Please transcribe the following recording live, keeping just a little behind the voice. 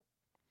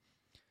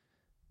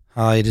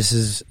Hi, this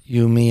is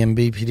You, Me and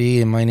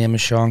BPD, and my name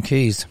is Sean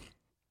Keys.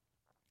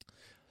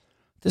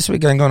 This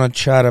week I'm going to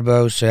chat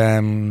about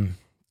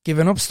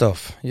giving up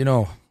stuff,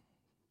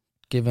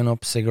 giving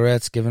up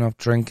cigarettes, giving up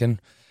drinking.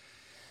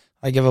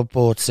 I give up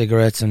both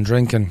cigarettes and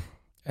drinking.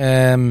 So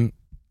I'm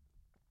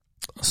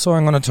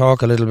going to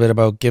talk a little bit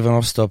about giving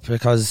up stuff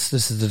because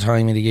this is the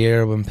time of the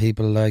year when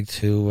people like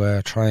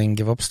to try and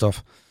give up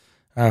stuff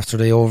after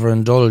they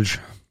overindulge.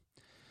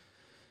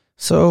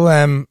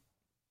 So,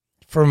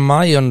 from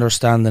my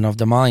understanding of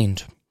the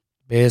mind,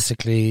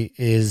 basically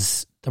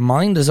is the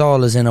mind is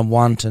always in a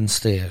wanting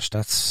state.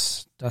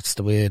 That's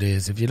the way it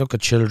is. If you look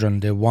at children,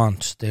 they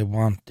want.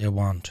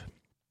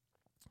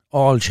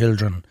 All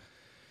children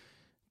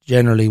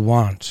generally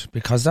want,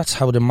 because that's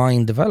how the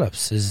mind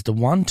develops, is the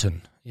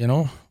wanting.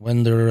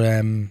 When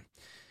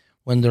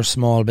they're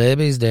small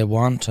babies, they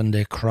want and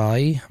they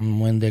cry, and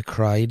when they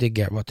cry, they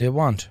get what they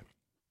want.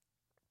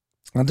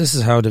 And this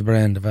is how the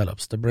brain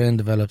develops. The brain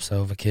develops out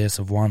of a case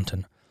of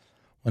wanting.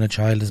 When a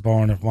child is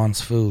born, it wants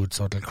food,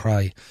 so it'll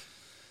cry.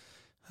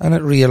 And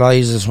it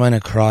realises when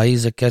it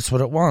cries, it gets what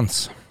it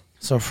wants.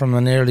 So from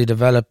an early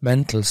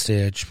developmental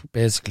stage,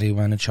 basically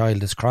when a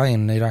child is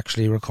crying, it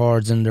actually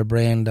records in their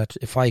brain that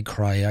if I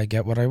cry, I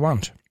get what I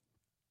want.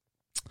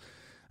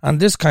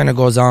 And this kind of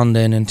goes on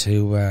then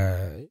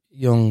into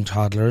young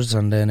toddlers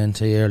and then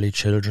into early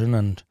children,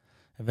 and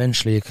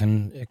eventually it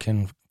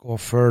can go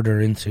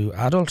further into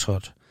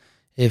adulthood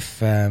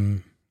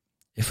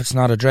if it's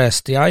not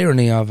addressed. The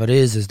irony of it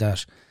is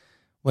that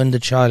when the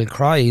child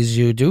cries,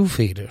 you do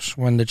feed it.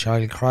 When the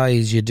child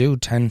cries, you do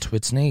tend to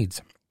its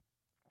needs.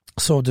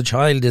 So the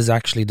child is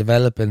actually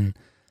developing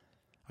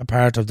a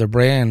part of their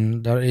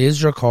brain that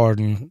is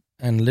recording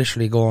and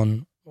literally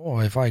going, oh,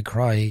 if I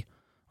cry,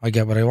 I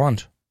get what I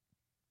want.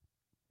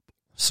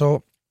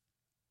 So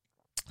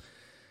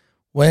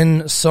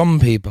when I'm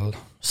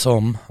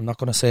not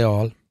going to say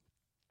all,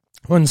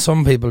 when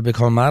some people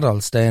become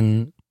adults,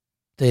 then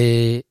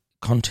they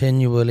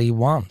continually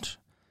want,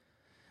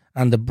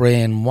 and the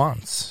brain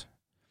wants.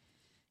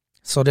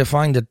 So they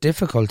find it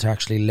difficult to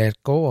actually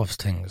let go of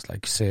things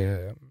like,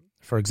 say,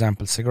 for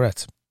example,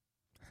 cigarettes.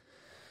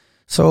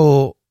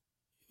 So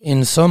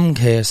in some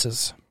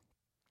cases,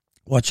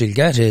 what you'll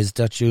get is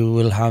that you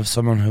will have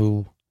someone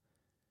who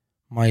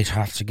might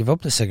have to give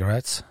up the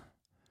cigarettes,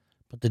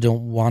 but they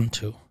don't want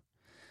to.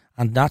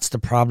 And that's the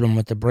problem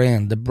with the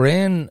brain. The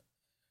brain,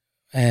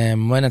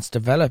 when it's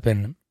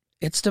developing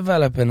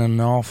an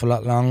awful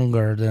lot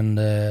longer than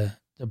the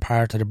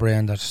part of the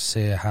brain that,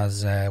 say,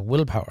 has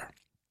willpower,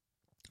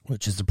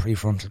 which is the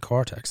prefrontal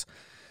cortex.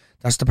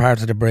 That's the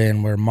part of the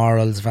brain where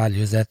morals,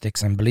 values,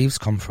 ethics and beliefs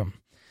come from.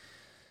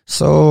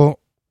 So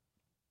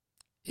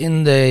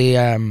in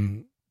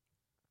the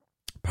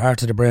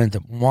part of the brain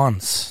that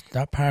wants,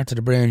 that part of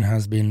the brain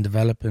has been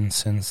developing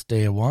since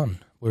day one,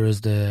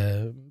 whereas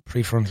the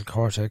prefrontal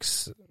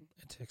cortex,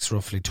 it takes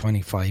roughly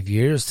 25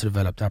 years to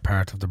develop that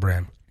part of the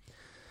brain.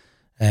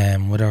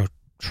 Without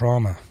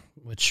trauma,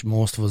 which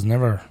most of us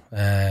never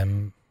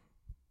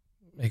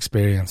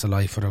experience a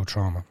life without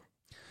trauma.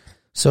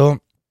 So,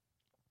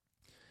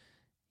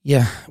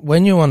 yeah,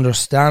 when you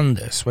understand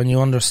this, when you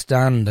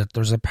understand that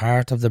there's a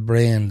part of the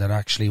brain that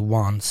actually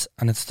wants,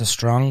 and it's the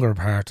stronger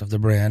part of the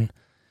brain,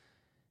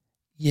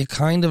 you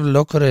kind of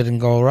look at it and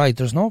go, right,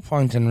 there's no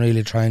point in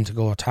really trying to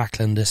go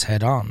tackling this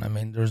head on. I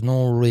mean, there's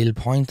no real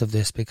point of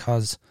this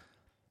because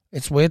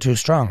it's way too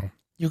strong.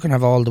 You can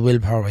have all the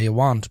willpower you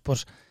want,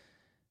 but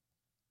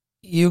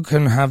you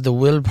can have the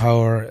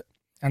willpower,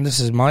 and this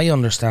is my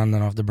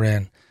understanding of the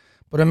brain,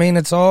 but I mean,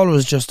 it's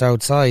always just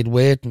outside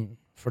waiting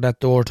for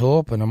that door to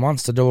open, and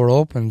once the door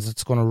opens,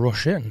 it's going to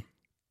rush in.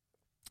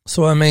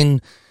 So, I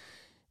mean,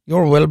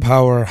 your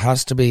willpower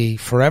has to be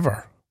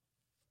forever,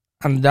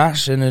 and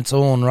that in its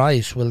own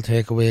right will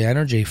take away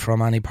energy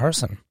from any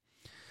person.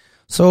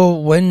 So,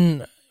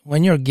 when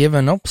you're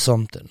giving up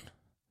something,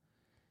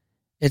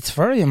 it's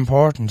very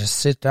important to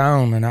sit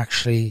down and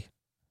actually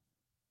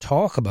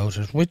talk about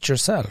it with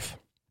yourself.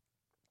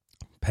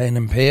 Pen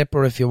and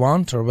paper if you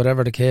want, or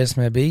whatever the case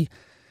may be.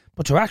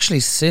 But to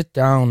actually sit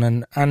down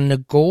and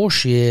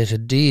negotiate a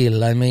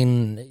deal. I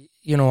mean,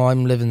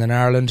 I'm living in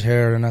Ireland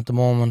here, and at the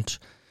moment,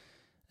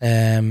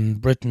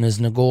 Britain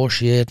is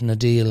negotiating a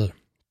deal,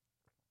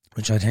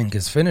 which I think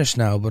is finished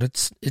now, but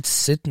it's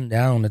sitting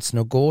down, it's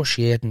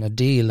negotiating a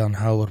deal on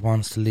how it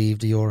wants to leave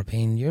the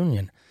European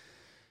Union.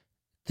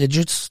 They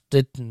just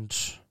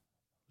didn't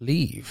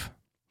leave.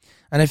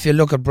 And if you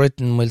look at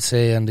Britain, we'll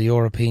say, and the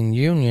European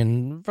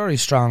Union, very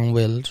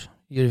strong-willed.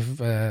 You've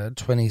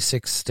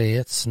 26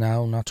 states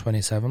now, not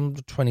 27,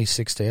 but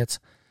 26 states.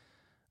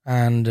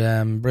 And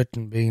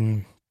Britain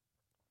being,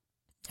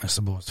 I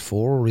suppose,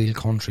 4 real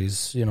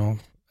countries,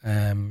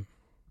 or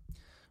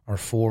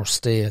 4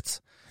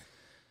 states.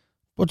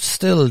 But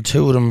still,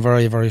 2 of them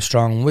very, very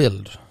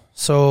strong-willed.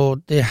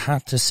 So they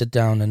had to sit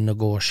down and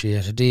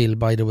negotiate a deal.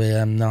 By the way,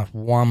 I'm not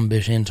one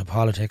bit into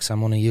politics.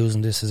 I'm only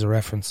using this as a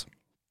reference.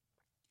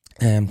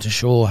 To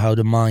show how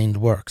the mind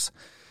works.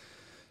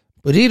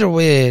 But either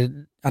way,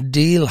 a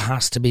deal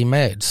has to be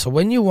made. So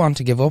when you want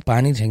to give up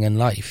anything in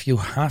life, you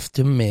have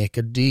to make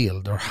a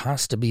deal. There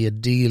has to be a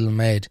deal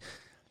made.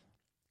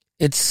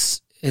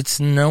 It's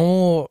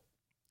no...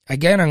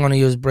 Again, I'm going to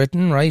use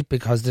Britain, right,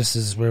 because this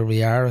is where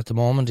we are at the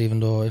moment, even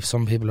though if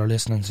some people are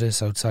listening to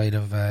this outside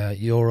of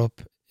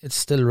Europe, it's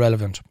still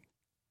relevant.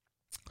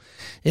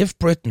 If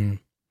Britain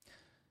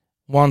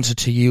wanted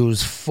to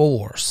use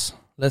force,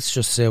 let's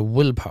just say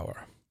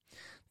willpower,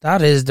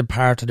 that is the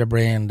part of the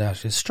brain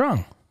that is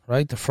strong,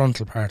 right, the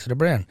frontal part of the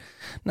brain.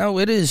 Now,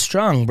 it is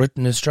strong,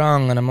 Britain is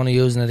strong, and I'm only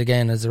using it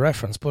again as a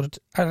reference, but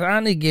at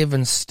any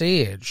given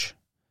stage,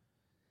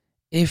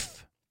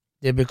 if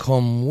they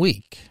become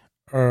weak,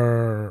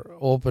 or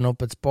open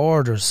up its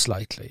borders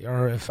slightly,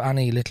 or if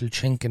any little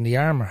chink in the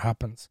armour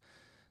happens,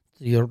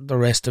 the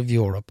rest of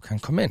Europe can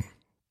come in.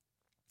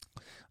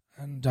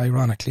 And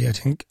ironically, I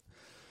think...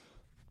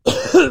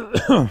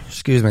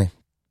 excuse me.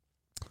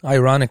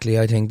 Ironically,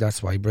 I think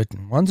that's why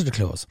Britain wanted to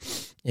close,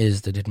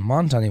 is they didn't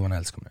want anyone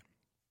else coming in.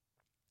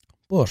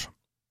 But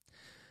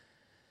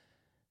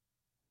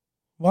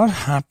what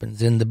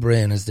happens in the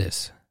brain is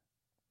this.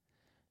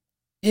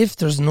 If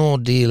there's no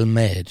deal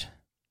made,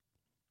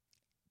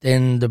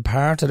 then the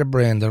part of the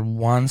brain that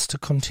wants to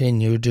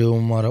continue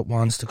doing what it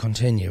wants to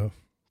continue,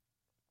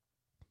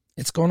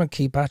 it's going to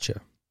keep at you.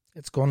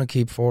 It's going to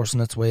keep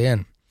forcing its way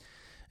in.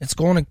 It's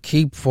going to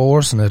keep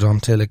forcing it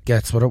until it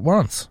gets what it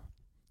wants.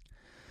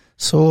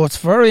 So it's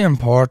very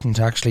important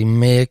to actually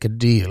make a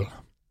deal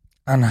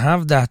and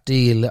have that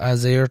deal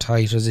as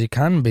airtight as it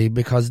can be,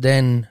 because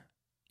then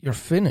you're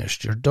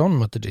finished. You're done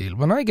with the deal.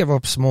 When I give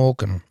up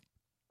smoking,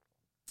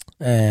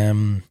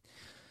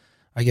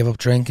 I gave up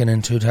drinking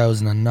in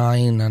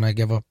 2009 and I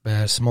gave up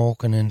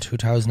smoking in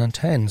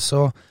 2010.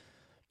 So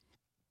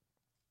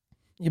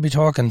you'd be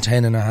talking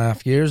 10 and a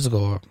half years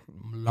ago,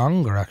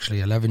 longer actually,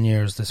 11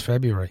 years this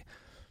February.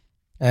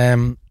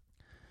 But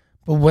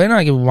when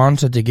I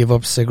wanted to give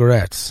up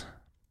cigarettes,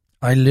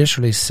 I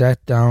literally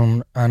sat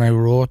down and I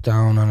wrote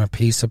down on a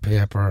piece of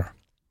paper,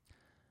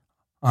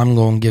 I'm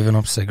going giving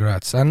up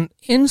cigarettes. And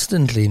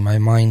instantly my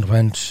mind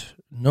went,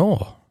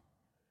 no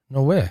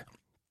way.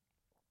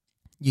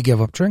 You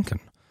give up drinking.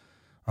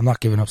 I'm not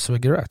giving up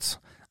cigarettes.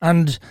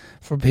 And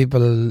for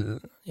people,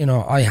 you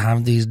know, I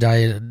have these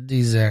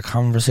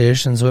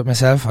conversations with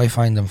myself. I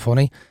find them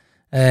funny.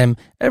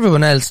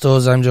 Everyone else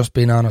does. I'm just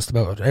being honest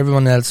about it.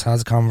 Everyone else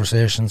has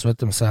conversations with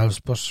themselves,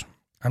 but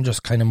I'm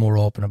just kind of more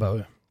open about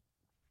it.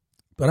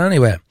 But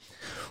anyway,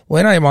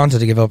 when I wanted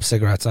to give up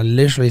cigarettes, I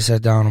literally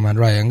sat down and went,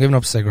 right, I'm giving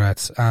up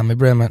cigarettes. And my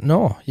brain went,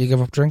 no, you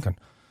give up drinking.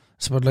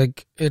 So, but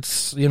like,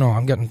 it's, you know,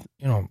 I'm getting,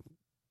 you know,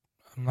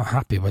 I'm not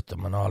happy with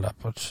them and all that,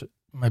 but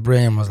my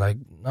brain was like,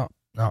 no,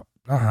 not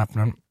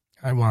happening.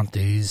 I want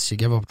these. You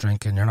give up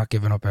drinking, you're not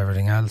giving up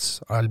everything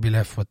else. I'll be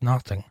left with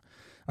nothing.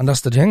 And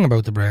that's the thing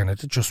about the brain, it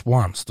just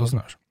wants, doesn't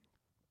it?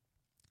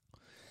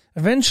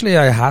 Eventually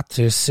I had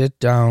to sit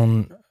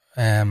down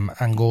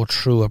and go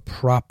through a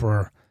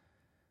proper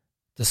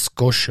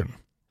discussion,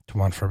 to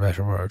want for a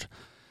better word.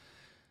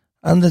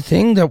 And the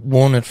thing that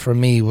won it for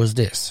me was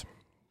this.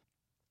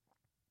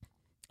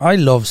 I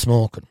love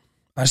smoking.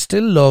 I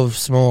still love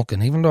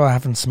smoking, even though I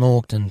haven't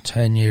smoked in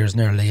 10 years,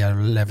 nearly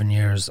 11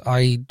 years.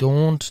 I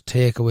don't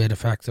take away the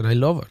fact that I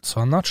love it. So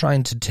I'm not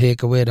trying to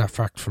take away that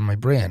fact from my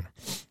brain,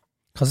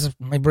 because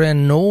my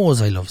brain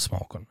knows I love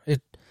smoking.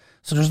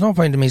 So there's no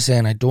point in me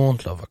saying I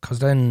don't love it, because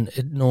then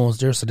it knows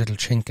there's a little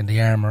chink in the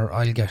armour,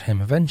 I'll get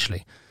him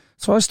eventually.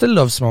 So I still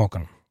love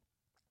smoking.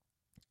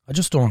 I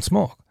just don't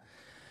smoke.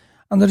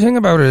 And the thing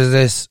about it is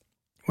this,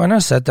 when I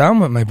sat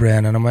down with my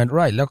brain and I went,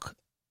 right, look,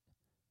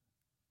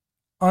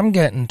 I'm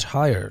getting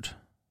tired,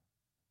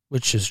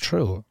 which is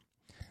true.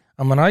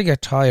 And when I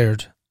get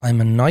tired, I'm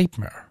a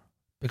nightmare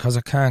because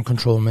I can't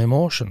control my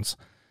emotions.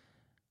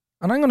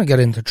 And I'm going to get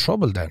into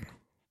trouble then.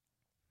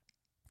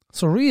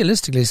 So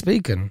realistically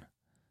speaking,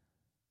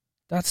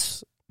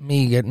 that's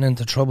me getting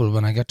into trouble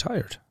when I get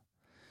tired.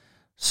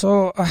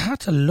 So I had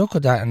to look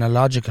at that in a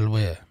logical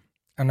way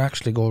and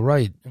actually go,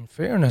 right, in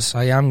fairness,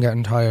 I am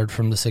getting tired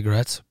from the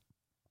cigarettes.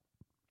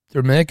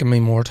 They're making me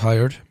more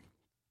tired.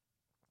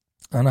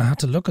 And I had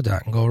to look at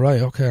that and go,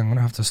 right, okay, I'm going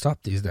to have to stop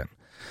these then.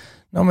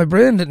 Now, my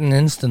brain didn't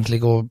instantly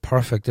go,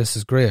 perfect, this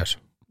is great.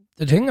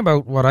 The thing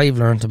about what I've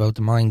learned about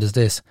the mind is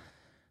this.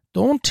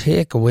 Don't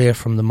take away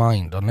from the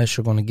mind unless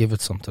you're going to give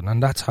it something.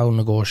 And that's how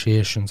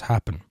negotiations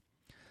happen.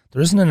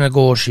 There isn't a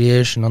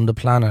negotiation on the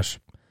planet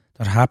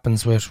that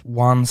happens with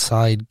one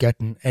side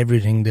getting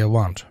everything they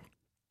want.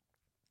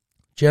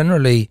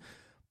 Generally,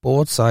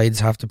 both sides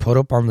have to put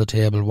up on the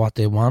table what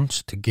they want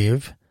to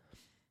give,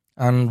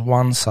 and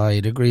one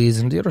side agrees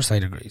and the other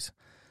side agrees.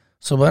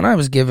 So when I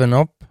was giving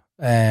up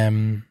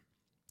the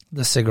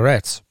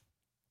cigarettes,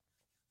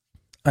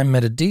 I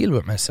made a deal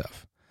with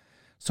myself.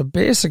 So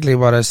basically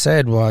what I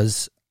said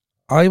was,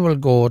 I will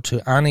go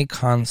to any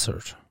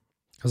concert,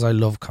 because I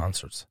love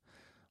concerts.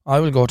 I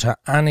will go to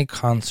any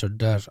concert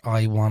that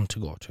I want to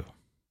go to.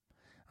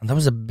 And that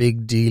was a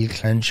big deal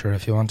clencher,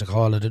 if you want to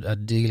call it a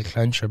deal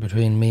clencher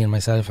between me and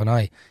myself and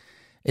I,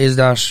 is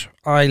that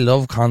I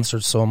love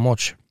concerts so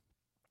much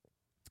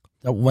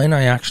that when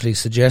I actually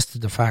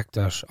suggested the fact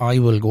that I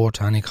will go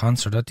to any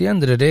concert, at the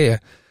end of the day,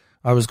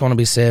 I was going to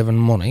be saving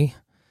money.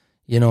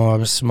 You know, I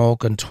was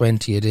smoking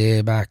 20 a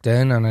day back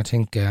then, and I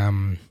think,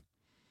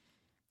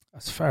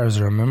 as far as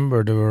I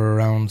remember, they were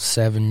around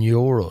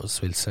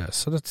 €7, we'll say.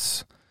 So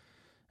that's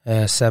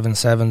 7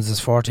 sevens is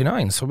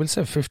 49. So we'll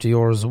say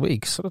 €50 a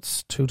week. So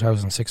that's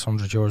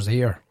 €2,600 a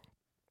year.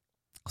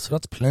 So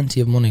that's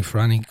plenty of money for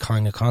any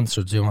kind of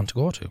concerts you want to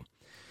go to.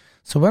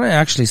 So when I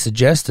actually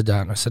suggested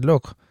that, and I said,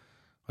 look,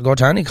 I go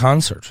to any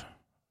concert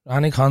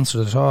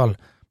at all,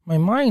 my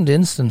mind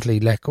instantly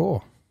let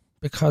go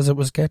because it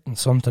was getting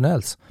something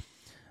else.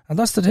 And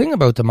that's the thing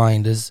about the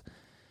mind is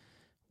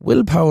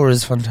willpower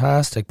is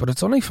fantastic, but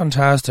it's only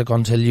fantastic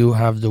until you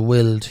have the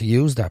will to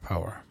use that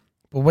power.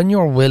 But when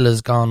your will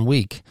is gone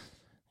weak,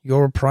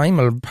 your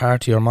primal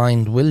part of your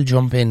mind will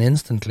jump in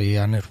instantly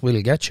and it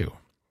will get you.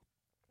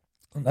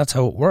 And that's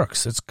how it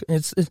works.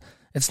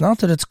 It's not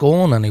that it's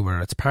going anywhere.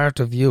 It's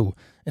part of you.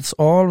 It's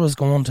always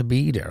going to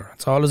be there.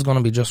 It's always going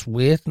to be just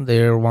waiting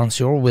there. Once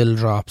your will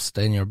drops,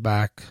 then you're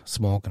back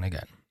smoking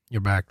again.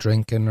 You're back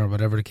drinking or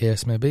whatever the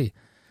case may be.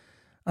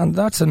 And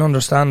that's an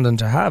understanding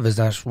to have, is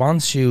that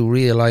once you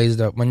realise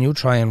that when you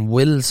try and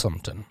will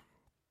something,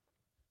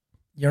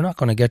 you're not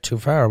going to get too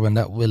far when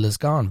that will is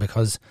gone,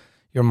 because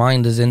your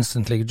mind is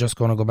instantly just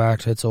going to go back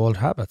to its old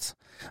habits.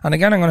 And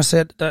again, I'm going to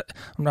say that,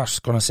 I'm not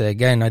going to say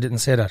again, I didn't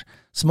say that.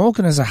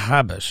 Smoking is a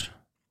habit.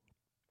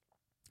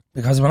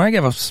 Because when I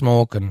gave up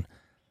smoking,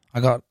 I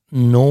got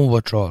no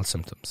withdrawal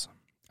symptoms.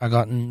 I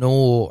got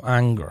no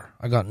anger.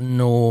 I got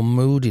no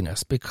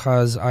moodiness,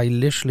 because I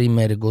literally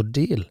made a good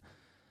deal.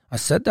 I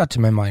said that to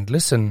my mind.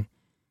 Listen,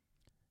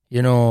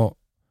 you know,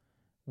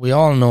 we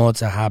all know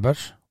it's a habit.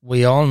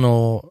 We all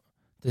know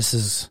this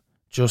is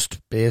just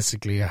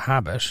basically a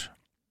habit.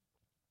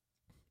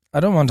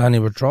 I don't want any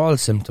withdrawal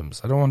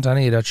symptoms. I don't want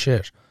any of that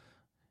shit.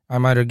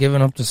 I'm either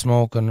giving up the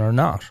smoking or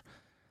not.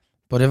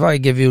 But if I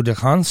give you the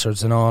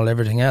concerts and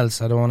everything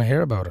else, I don't want to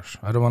hear about it.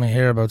 I don't want to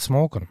hear about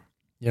smoking,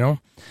 you know.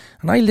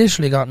 And I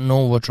literally got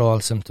no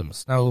withdrawal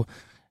symptoms. Now,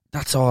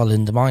 that's all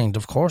in the mind.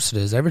 Of course it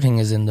is. Everything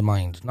is in the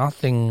mind.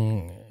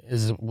 Nothing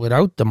is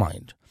without the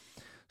mind.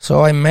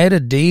 So I made a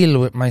deal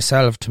with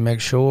myself to make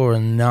sure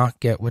and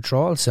not get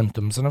withdrawal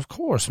symptoms. And of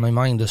course, my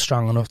mind is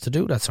strong enough to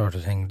do that sort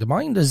of thing. The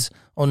mind is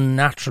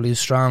unnaturally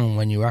strong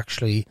when you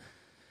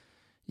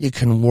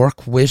can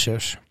work with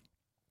it,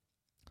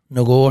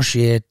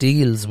 negotiate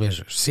deals with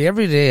it. See,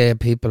 every day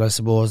people, I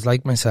suppose,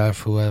 like myself,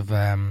 who have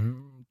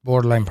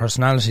borderline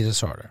personality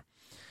disorder,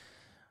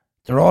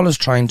 they're always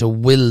trying to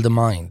will the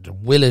mind,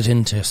 will it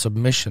into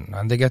submission,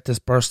 and they get this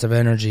burst of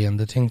energy and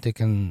they think they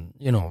can,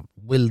 you know,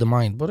 will the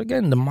mind. But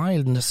again, the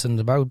mildness and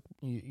about,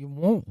 you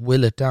won't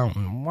will it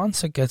down.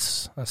 Once it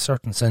gets a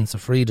certain sense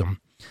of freedom,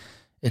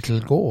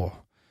 it'll go.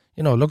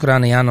 You know, look at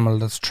any animal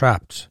that's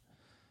trapped.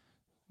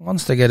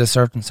 Once they get a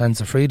certain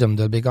sense of freedom,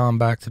 they'll be gone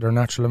back to their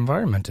natural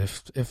environment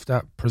if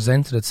that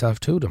presented itself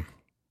to them.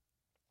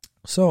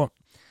 So,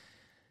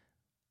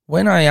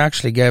 when I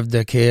actually gave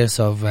the case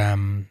of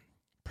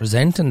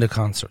presenting the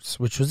concerts,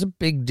 which was a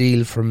big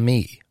deal for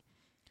me,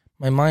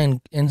 my mind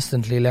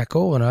instantly let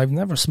go, and I've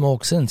never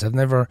smoked since. I've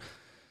never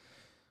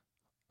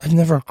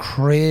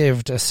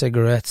craved a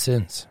cigarette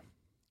since,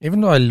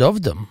 even though I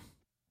loved them.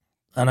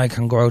 And I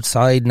can go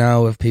outside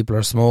now. If people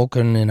are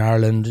smoking in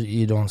Ireland,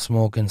 you don't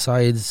smoke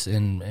inside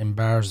in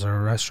bars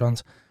or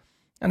restaurants.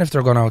 And if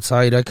they're going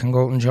outside, I can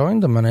go out and join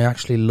them. And I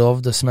actually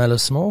love the smell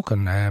of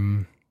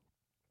smoking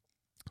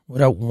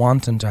without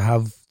wanting to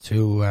have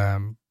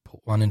to put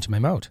one into my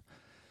mouth.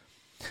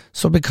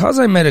 So because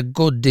I made a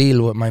good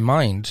deal with my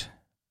mind,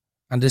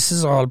 and this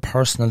is all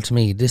personal to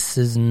me, this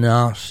is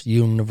not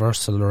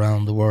universal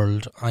around the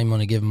world. I'm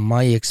going to give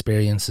my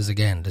experiences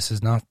again. This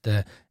is not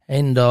the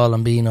end all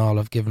and being all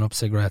of giving up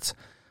cigarettes.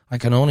 I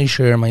can only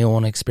share my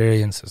own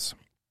experiences.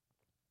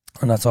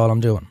 And that's all I'm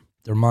doing.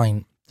 They're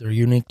mine. They're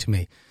unique to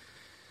me.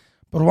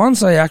 But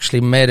once I actually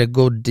made a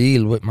good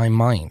deal with my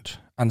mind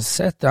and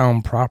sat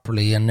down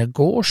properly and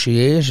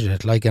negotiated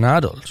it like an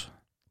adult,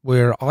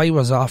 where I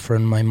was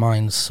offering my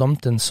mind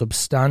something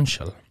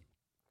substantial,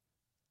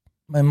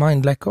 my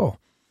mind let go.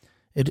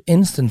 It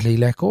instantly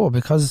let go,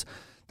 because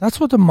that's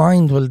what the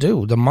mind will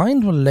do. The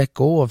mind will let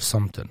go of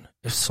something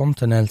if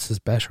something else is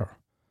better.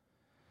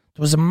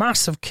 There was a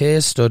massive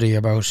case study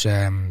about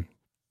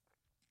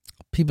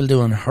people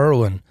doing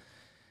heroin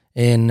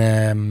in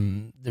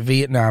the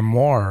Vietnam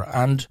War,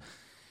 and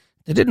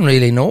they didn't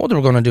really know they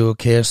were going to do a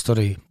case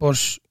study,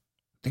 but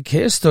the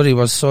case study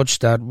was such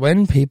that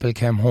when people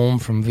came home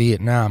from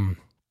Vietnam,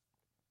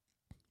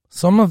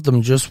 some of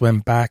them just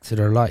went back to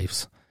their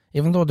lives,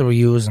 even though they were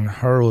using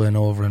heroin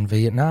over in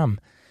Vietnam.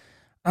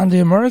 And the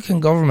American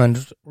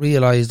government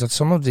realised that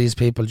some of these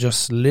people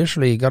just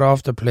literally got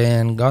off the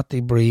plane, got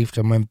debriefed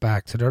and went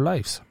back to their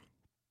lives.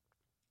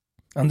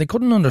 And they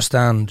couldn't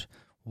understand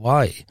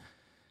why,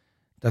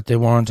 that they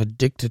weren't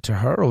addicted to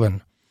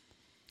heroin.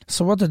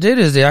 So what they did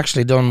is they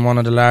actually done one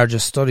of the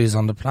largest studies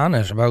on the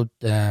planet about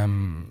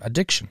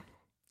addiction,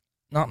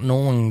 not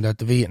knowing that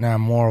the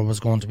Vietnam War was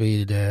going to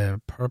be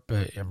the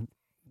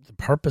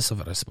the purpose of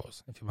it, I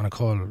suppose, if you want to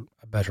call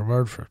a better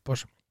word for it.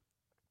 But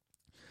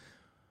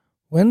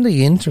when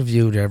they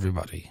interviewed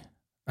everybody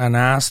and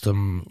asked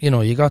them,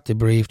 you got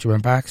debriefed, you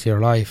went back to your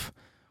life,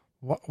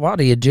 what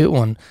are you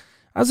doing?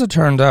 As it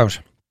turned out,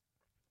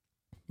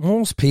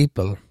 most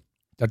people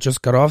that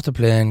just got off the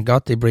plane,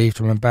 got debriefed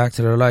and went back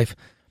to their life,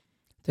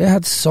 they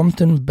had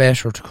something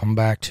better to come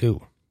back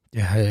to.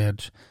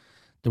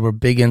 They were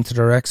big into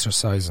their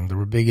exercising, they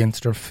were big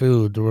into their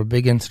food, they were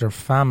big into their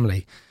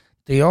family.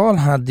 They all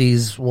had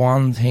these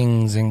one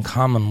things in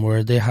common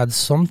where they had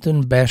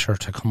something better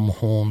to come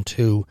home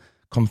to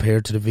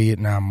compared to the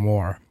Vietnam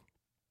War.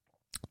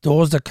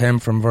 Those that came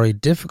from very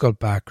difficult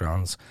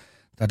backgrounds,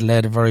 that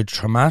led very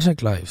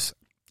traumatic lives,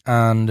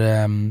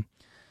 and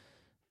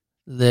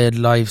led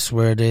lives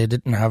where they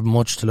didn't have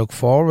much to look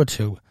forward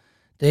to,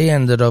 they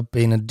ended up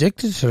being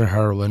addicted to the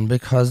heroin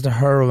because the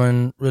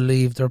heroin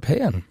relieved their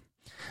pain.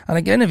 And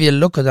again, if you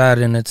look at that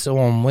in its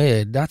own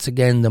way, that's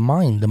again the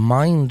mind. The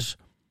mind,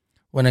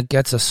 when it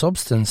gets a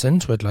substance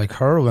into it like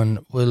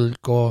heroin, will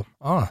go,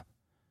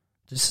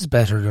 this is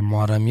better than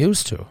what I'm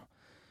used to.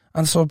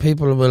 And so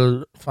people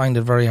will find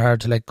it very hard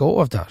to let go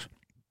of that.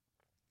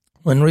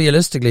 When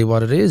realistically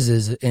what it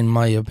is, in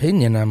my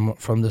opinion, and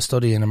from the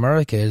study in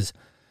America, is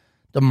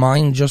the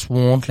mind just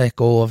won't let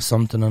go of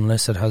something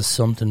unless it has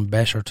something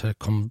better to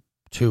come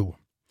to.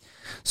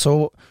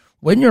 So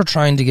when you're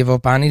trying to give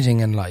up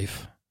anything in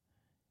life,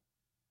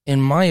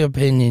 in my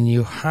opinion,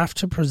 you have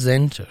to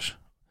present it.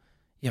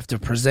 You have to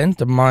present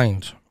the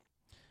mind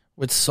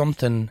with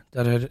something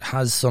that it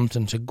has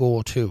something to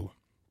go to.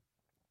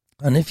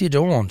 And if you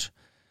don't,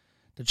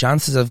 the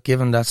chances of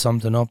giving that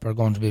something up are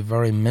going to be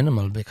very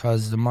minimal,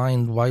 because the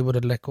mind, why would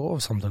it let go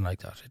of something like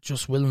that? It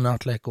just will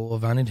not let go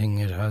of anything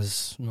it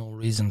has no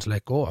reason to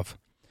let go of.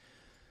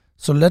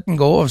 So letting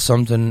go of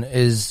something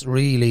is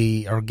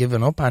really, or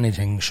giving up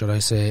anything, should I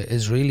say,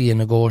 is really a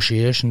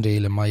negotiation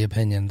deal, in my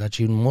opinion, that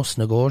you must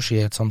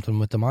negotiate something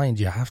with the mind.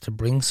 You have to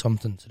bring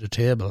something to the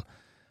table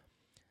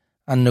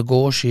and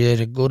negotiate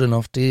a good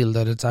enough deal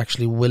that it's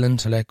actually willing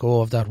to let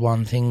go of that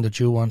one thing that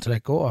you want to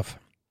let go of.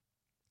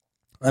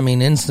 I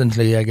mean,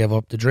 instantly I gave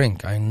up the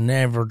drink. I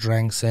never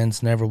drank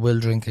since, never will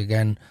drink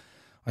again.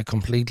 I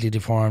completely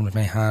deformed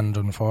my hand,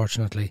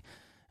 unfortunately.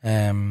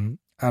 And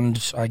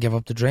I gave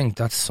up the drink.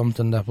 That's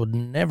something that would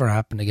never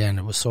happen again.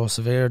 It was so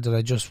severe that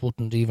I just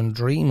wouldn't even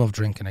dream of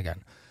drinking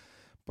again.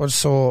 But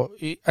so,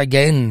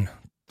 again,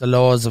 the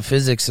laws of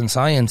physics and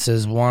science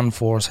is one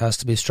force has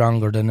to be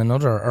stronger than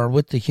another. Or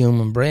with the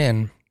human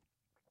brain,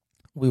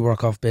 we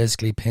work off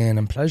basically pain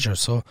and pleasure.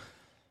 So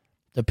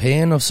the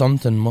pain of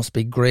something must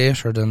be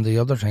greater than the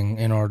other thing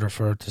in order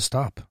for it to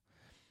stop.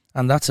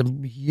 And that's a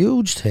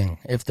huge thing.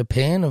 If the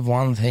pain of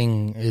one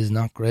thing is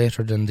not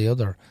greater than the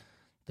other,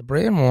 the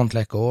brain won't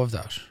let go of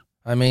that.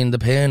 I mean, the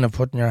pain of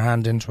putting your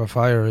hand into a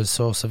fire is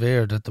so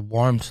severe that the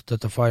warmth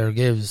that the fire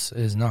gives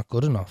is not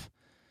good enough,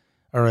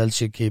 or else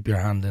you keep your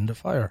hand in the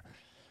fire.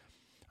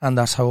 And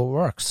that's how it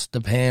works.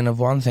 The pain of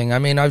one thing. I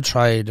mean, I've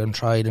tried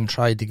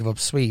to give up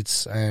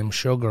sweets and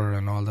sugar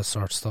and all that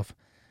sort of stuff.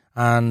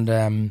 And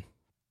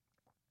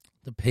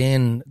the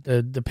pain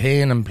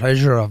and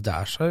pleasure of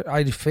that,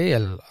 I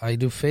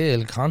do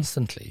fail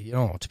constantly,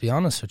 to be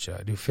honest with you.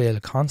 I do fail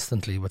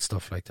constantly with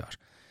stuff like that,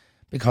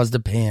 because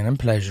the pain and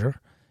pleasure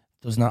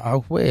does not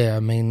outweigh. I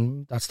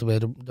mean, that's the way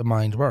the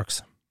mind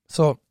works.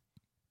 So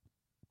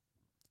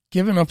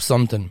giving up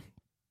something,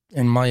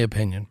 in my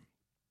opinion,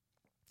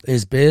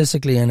 is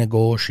basically a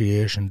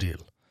negotiation deal.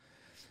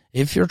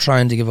 If you're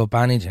trying to give up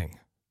anything,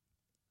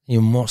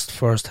 you must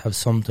first have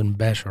something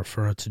better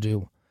for it to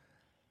do.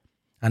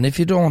 And if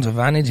you don't have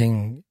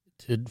anything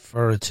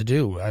for it to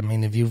do, I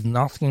mean, if you've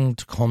nothing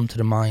to come to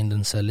the mind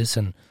and say,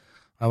 listen,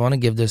 I want to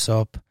give this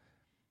up,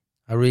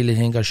 I really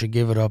think I should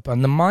give it up,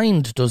 and the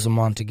mind doesn't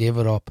want to give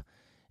it up,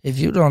 if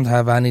you don't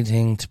have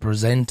anything to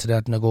present to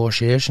that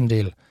negotiation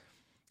deal,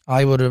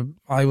 I would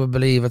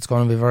believe it's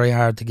going to be very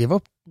hard to give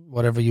up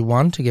whatever you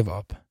want to give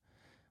up,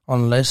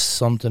 unless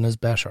something is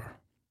better.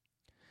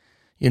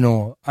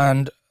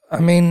 And I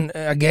mean,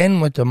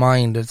 again, with the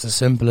mind, it's as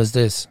simple as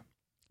this.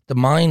 The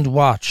mind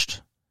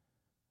watched,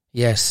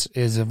 yes,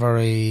 is a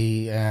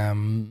very,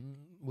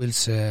 we'll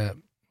say,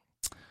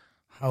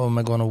 how am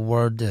I going to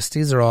word this?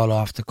 These are all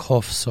off the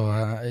cuff,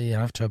 so you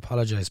have to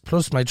apologise.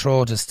 Plus, my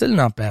throat is still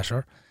not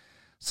better.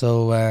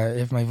 So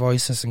if my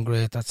voice isn't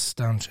great, that's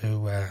down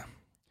to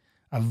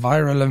a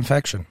viral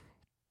infection.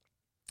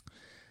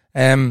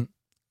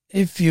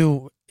 If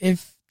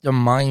the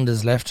mind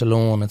is left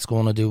alone, it's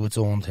going to do its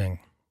own thing.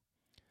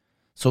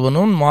 So an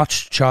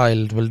unwatched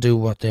child will do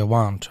what they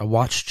want. A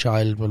watched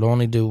child will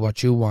only do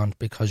what you want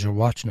because you're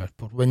watching it.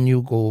 But when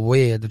you go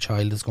away, the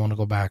child is going to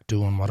go back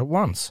doing what it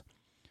wants.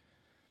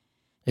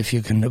 If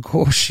you can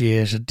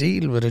negotiate a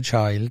deal with a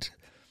child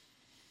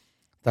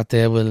that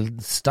they will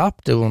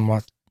stop doing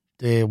what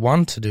they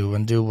want to do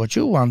and do what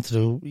you want to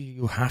do,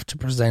 you have to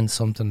present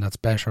something that's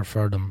better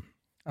for them.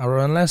 Or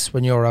unless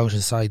when you're out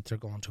of sight, they're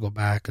going to go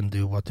back and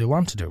do what they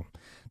want to do.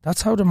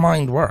 That's how the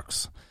mind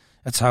works.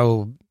 That's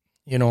how,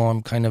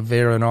 I'm kind of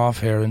veering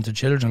off here into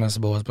children, I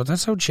suppose, but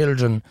that's how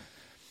children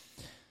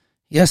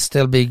yes,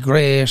 they'll be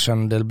great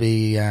and there'll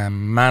be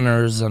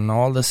manners and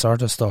all this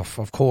sort of stuff,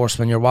 of course,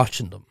 when you're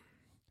watching them.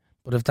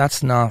 But if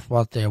that's not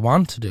what they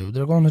want to do,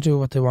 they're going to do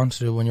what they want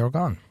to do when you're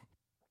gone.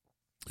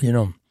 You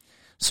know.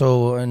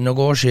 So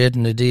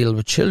negotiating a deal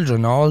with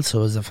children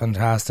also is a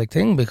fantastic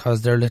thing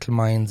because their little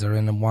minds are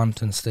in a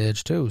wanting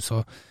stage too.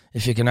 So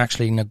if you can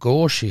actually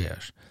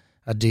negotiate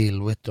a deal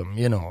with them,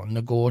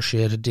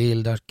 negotiate a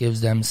deal that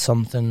gives them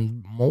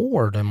something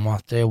more than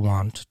what they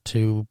want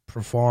to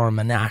perform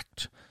an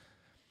act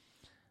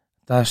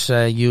that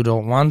you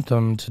don't want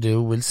them to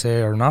do, we'll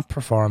say, or not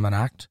perform an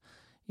act,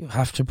 you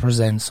have to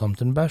present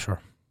something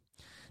better.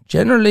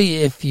 Generally,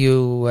 if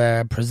you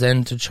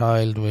present a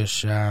child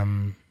with...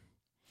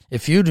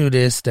 if you do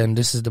this, then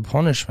this is the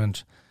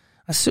punishment.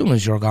 As soon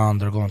as you're gone,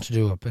 they're going to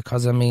do it.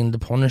 Because, the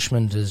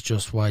punishment is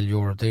just while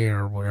you're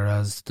there,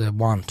 whereas the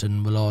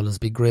wanting will always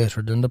be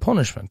greater than the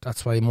punishment.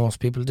 That's why most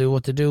people do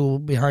what they do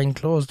behind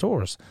closed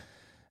doors.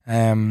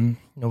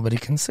 Nobody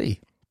can see.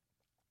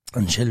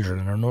 And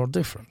children are no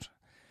different.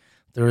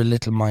 Their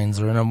little minds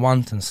are in a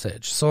wanting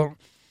stage. So,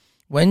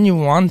 when you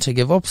want to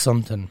give up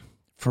something,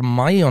 from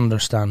my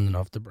understanding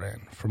of the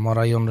brain, from what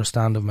I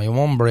understand of my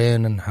own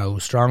brain and how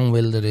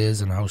strong-willed it is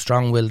and how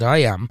strong-willed I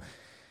am,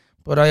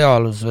 but I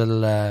always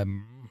will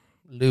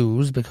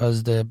lose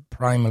because the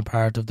primal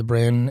part of the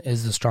brain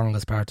is the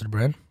strongest part of the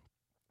brain.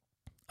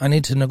 I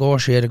need to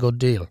negotiate a good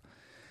deal.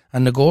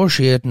 And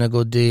negotiating a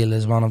good deal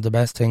is one of the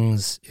best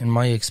things, in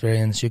my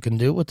experience, you can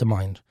do with the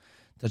mind.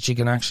 That you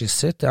can actually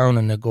sit down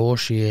and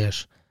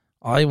negotiate.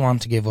 I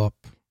want to give up,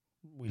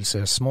 we'll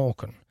say,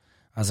 smoking,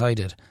 as I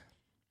did.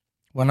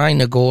 When I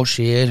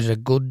negotiated a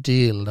good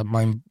deal,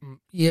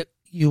 that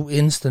you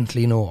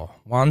instantly know.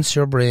 Once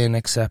your brain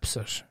accepts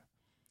it,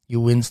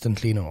 you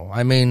instantly know.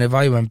 If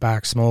I went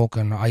back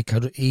smoking, I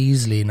could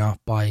easily not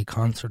buy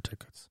concert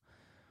tickets.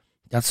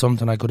 That's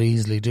something I could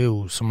easily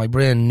do. So my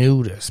brain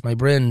knew this. My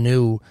brain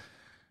knew,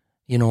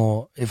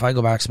 if I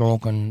go back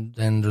smoking,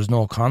 then there's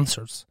no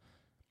concerts.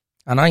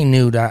 And I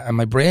knew that, and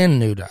my brain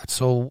knew that.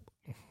 So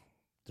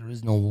there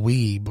is no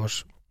we,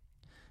 but...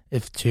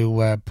 if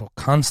to put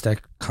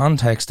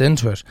context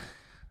into it,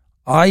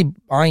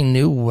 I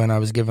knew when I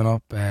was giving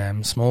up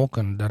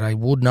smoking that I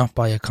would not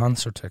buy a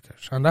concert ticket.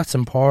 And that's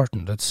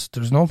important.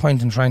 There's no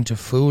point in trying to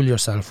fool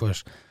yourself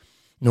with,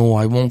 no,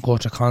 I won't go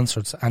to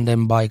concerts and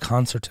then buy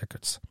concert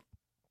tickets.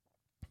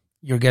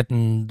 You're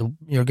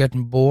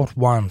getting both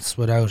wants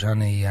without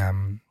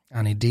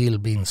any deal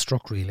being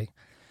struck, really.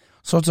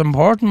 So it's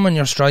important when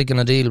you're striking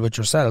a deal with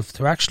yourself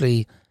to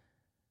actually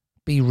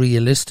be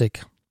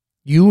realistic.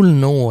 You'll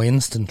know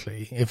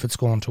instantly if it's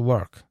going to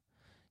work.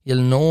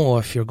 You'll know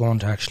if you're going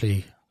to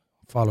actually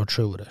follow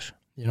through with it,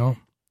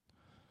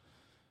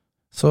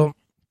 So,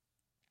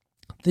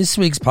 this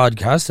week's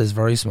podcast is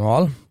very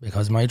small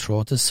because my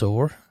throat is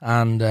sore.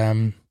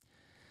 And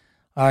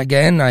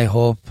again, I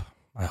hope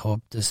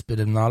this bit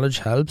of knowledge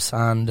helps.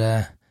 And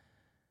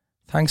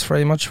thanks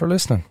very much for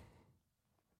listening.